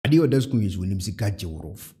Paddy or the school is when him see catch you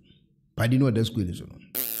off. Paddy no the school is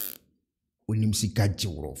when him see catch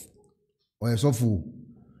you off. Or so fool.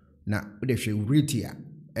 Na the she read here.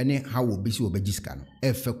 Any how will be so begiscan.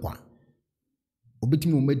 Kwa.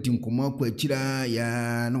 Obetimi omedi nkoma kwa chira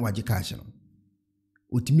ya no wagikashe no.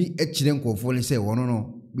 Otimi echire nkofo ne se wono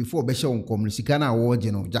no before be hye nkom no sika na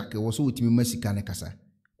woje no jack wo so otimi masika ne kasa.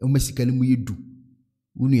 E masika ne mu yedu.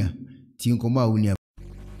 Unia ti nkoma unia.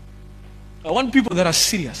 I want people that are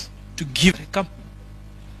serious to give. Come.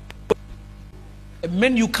 A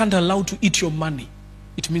man you can't allow to eat your money,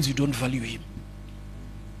 it means you don't value him.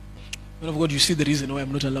 Man of God, you see the reason why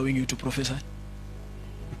I'm not allowing you to prophesy?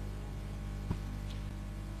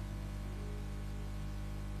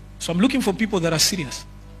 So I'm looking for people that are serious.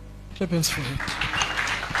 Clap hands for him.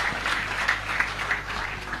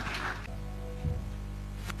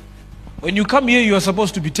 When you come here, you are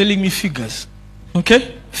supposed to be telling me figures.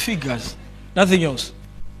 Okay? Figures. Nothing else.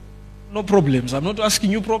 No problems. I'm not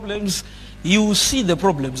asking you problems. You see the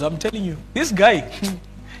problems. I'm telling you. This guy,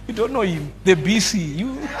 you don't know him. The BC.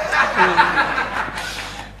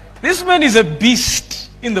 This man is a beast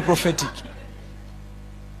in the prophetic.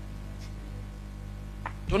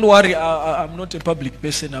 Don't worry, I'm not a public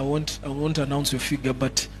person. I won't announce your figure,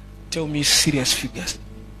 but tell me serious figures.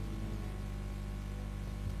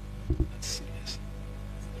 That's serious.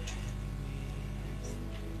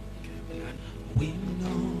 We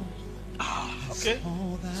know. Okay.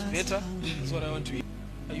 It's better. That's what I want to hear.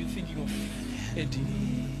 Are you thinking of Eddie?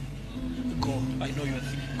 Go. I know you're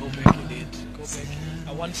thinking. Go back in it. Go back.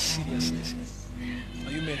 I want seriousness.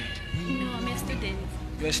 Are you married? No, I'm a student.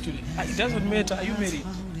 You're a student. It doesn't matter. Are you married?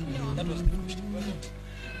 No. That was the question.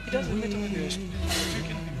 It doesn't matter when you're a student. You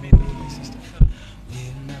can be married with my sister.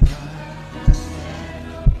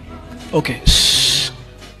 Okay. Shh.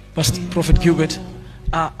 Pastor Prophet Gilbert,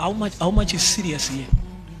 how much is serious here?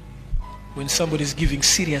 When somebody is giving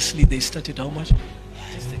seriously, they started how much?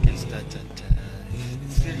 Yes, they can start at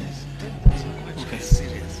serious. Okay.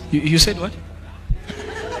 Serious. You said what?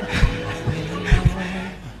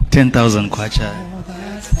 10,000 kwacha.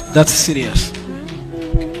 That's serious.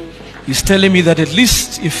 He's telling me that at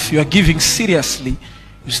least if you are giving seriously,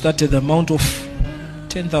 you start at the amount of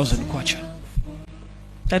 10,000 kwacha.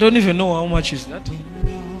 I don't even know how much is that.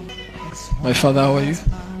 My father, how are you?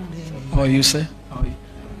 How are you, sir? How are you?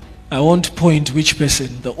 I won't point which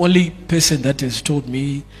person. The only person that has told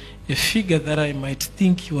me a figure that I might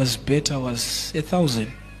think was better was 1,000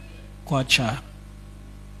 kwacha.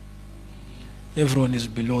 Everyone is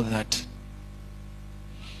below that.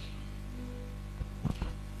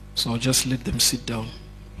 So I'll just let them sit down.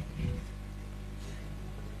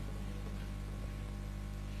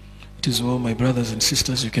 It is well, my brothers and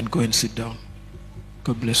sisters, you can go and sit down.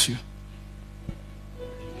 God bless you.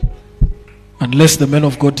 Unless the man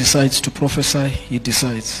of God decides to prophesy, he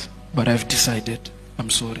decides. But I've decided.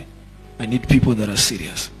 I'm sorry. I need people that are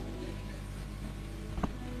serious.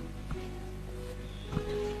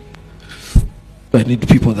 I need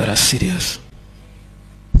people that are serious.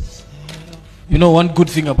 You know one good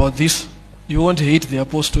thing about this? You won't hate the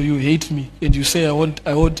apostle, you hate me. And you say, I won't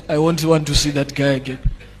want to see that guy again.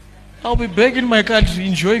 I'll be back in my country,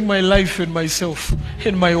 enjoying my life and myself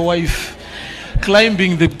and my wife.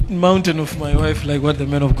 Climbing the mountain of my wife, like what the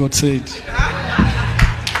man of God said.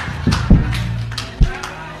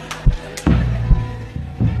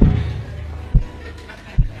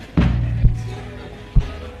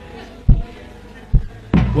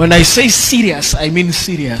 When I say serious, I mean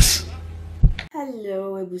serious.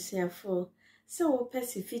 Hello, Ebusiafo. So,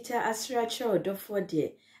 Pesifita Asracha or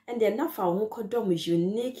Dofode, and then now for Kodom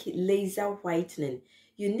unique laser whitening.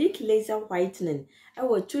 Unique laser whitening.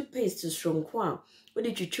 Our toothpaste is strong. What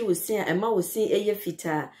did you choose? Say, and ma was saying a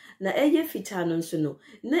fita. Na eye fita non sono.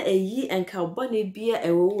 Na a ye and carbonate beer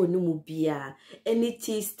a wo no beer. Any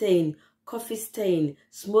tea stain, coffee stain,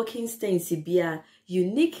 smoking stain, beer.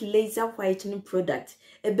 Unique laser whitening product.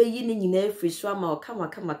 Ebe yini nyina free swama or kama.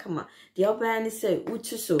 The other say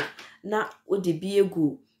utu so. Na odi be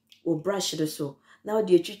gu or brush the so. Now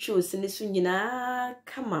the chuchu sinisu nyina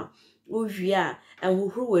kama. Uvia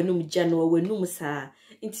and who were num January when num sa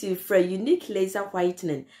into for unique laser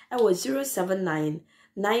whitening. I was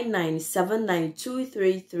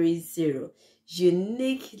 079-9979-2330.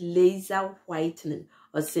 Unique laser whitening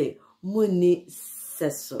or say money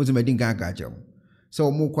seso. What's my dinka gajo?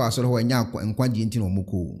 So Mukwa sort of when Yak and Quadintino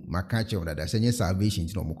Muku, Macacho that I send salvation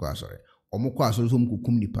to Mukwa sorry. Or Mukwa so some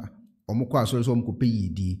kumnipa. Or Mukwa so some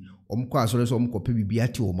copi Omkwa so some copi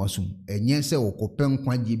biati or musum. And yes, or copeng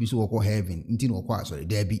quadibis or heaven, intino qua sorry,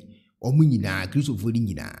 Debbie. omu nyina Christopher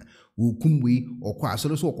nyina wo kumwe okwa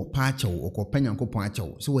asoro so okopa achew okopa Nyankopon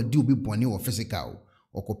achew so wadi obi bone wo physical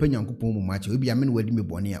okopa Nyankopon mu achew ebi ame no wadi me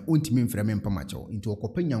bone a ontimi mfra me mpam achew nti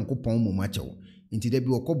okopa Nyankopon mu achew nti da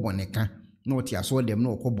bi okobone ka na oti aso dem na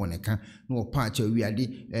okobone ka na opa achew wi ade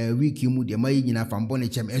wiki mu de mai nyina fa mbone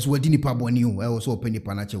chem eso wadi nipa bone o so opa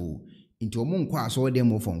nipa na achew nti omo nkwa aso dem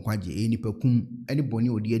mo fo nkwaje nipa kum ani bone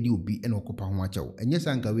odi ade obi na okopa ho achew enye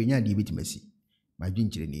sanka we nya de bitimasi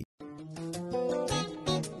madwinkyire ni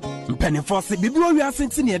Penifose bibio wi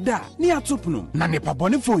asenti ne da ne atopno na ne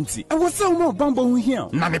pabone fonti e wo se wo ma bambo hu hia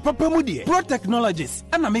na ne papa mu de Pro Technologies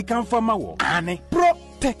ana me kan fama wo ane Pro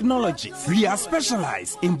Technologies. We are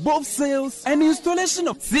specialized in both sales and installation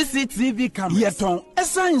of CCTV cameras. Yeton,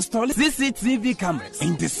 esa install CCTV cameras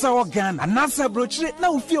in the Sour Ghana and NASA brochure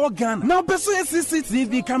now fear Ghana. Now pursue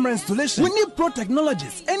CCTV camera installation. We need Pro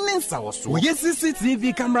Technologies and then Sour. We have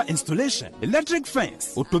CCTV camera installation, electric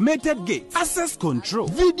fence, automated gate, access control,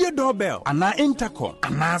 video doorbell, and our intercom,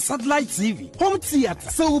 and our satellite TV, home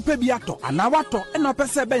theater, so we pay biato, and our water, and our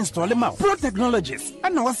person install them out. Pro Technologies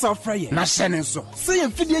and our software. Na shenenso. Say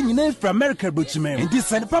Fidya nyina from America Bruchman. And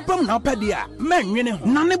this and papa na pedia. Man yene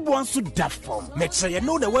nane bonso that form. Make sure you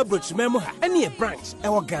know the web Bruchman ha. Any a branch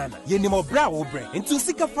e Ghana. Ye ni mo bra wo bre. Into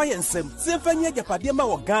sika fire nsem. Se fanya japadia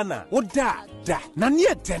ma Ghana. O da. Na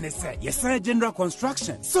near tenese. Yes general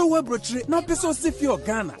construction. So web brochre na peso si fi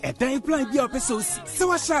Ghana. E dan plan bi o peso si. Se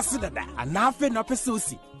wa sha se dada. Ana fe na peso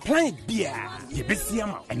si. Plan bia ye besi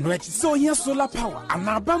ama eno achi so here solar power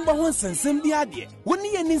ana bamba ho nsensem bi ade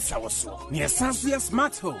woni ye ni nsawoso ne esanso ye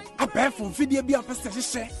smart home abefo mfidie bi apese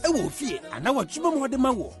hyehyɛ e wo fie ana watwuma mo de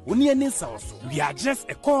ma wo woni ye ni nsawoso we are just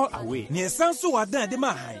a call away ne esanso wadan de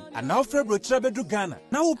ma han ana ofre brochira bedu Ghana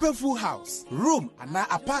na wo pay full house room ana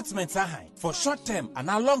apartment ahan for short term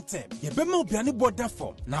ana long term ye be ma obiane border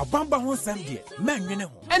form na bamba ho nsem de manwene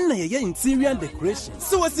ho enna ye interior decoration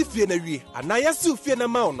so wasi fie na wie ana yesi fie na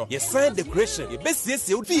ma no yes sign decoration ye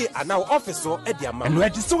besiesie odi ana office o e di ama no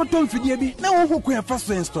edi so tom fidie bi na wo hokun e fa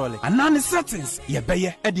so install ana ne settings ye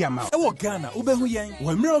beye e di ama e wo Ghana wo behu yen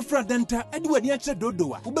wo mira fra denta e di wani a che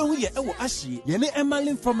dodowa wo behu ye e wo ahie ye ne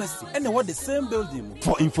Emerlin pharmacy e na wo the same building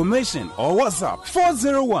for information or WhatsApp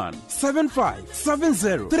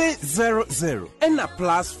 401-7570-300 and a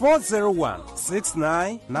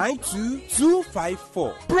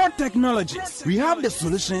 +401-6992-254. Pro Technologies. We have the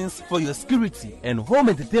solutions for your security and home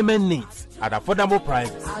entertainment needs at affordable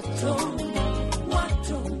prices.